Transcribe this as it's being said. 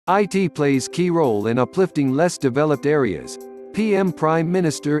IT plays key role in uplifting less developed areas. PM Prime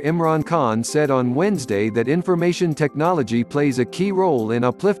Minister Imran Khan said on Wednesday that information technology plays a key role in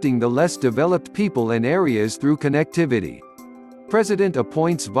uplifting the less developed people and areas through connectivity. President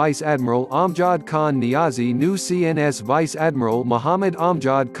appoints Vice Admiral Amjad Khan Niazi. New CNS Vice Admiral Mohammad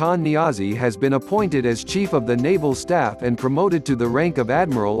Amjad Khan Niazi has been appointed as Chief of the Naval Staff and promoted to the rank of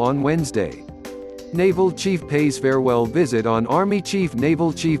Admiral on Wednesday. Naval Chief pays farewell visit on Army Chief.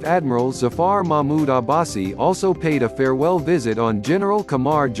 Naval Chief Admiral Zafar Mahmood Abbasi also paid a farewell visit on General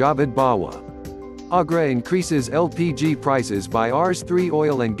Qamar Javed Bajwa. Agra increases LPG prices by Rs 3.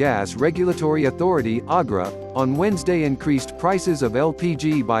 Oil and Gas Regulatory Authority (Agra) on Wednesday increased prices of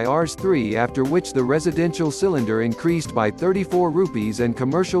LPG by Rs 3, after which the residential cylinder increased by 34 rupees and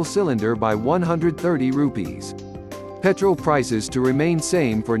commercial cylinder by 130 rupees. Petrol prices to remain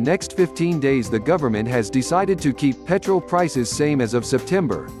same for next 15 days. The government has decided to keep petrol prices same as of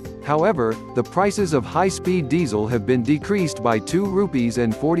September. However, the prices of high-speed diesel have been decreased by 2 rupees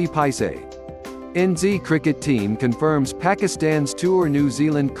and 40 paise. NZ cricket team confirms Pakistan's tour. New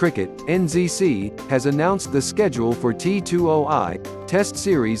Zealand Cricket (NZC) has announced the schedule for T20I Test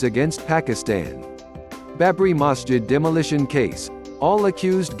series against Pakistan. Babri Masjid demolition case. All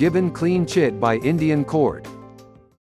accused given clean chit by Indian court.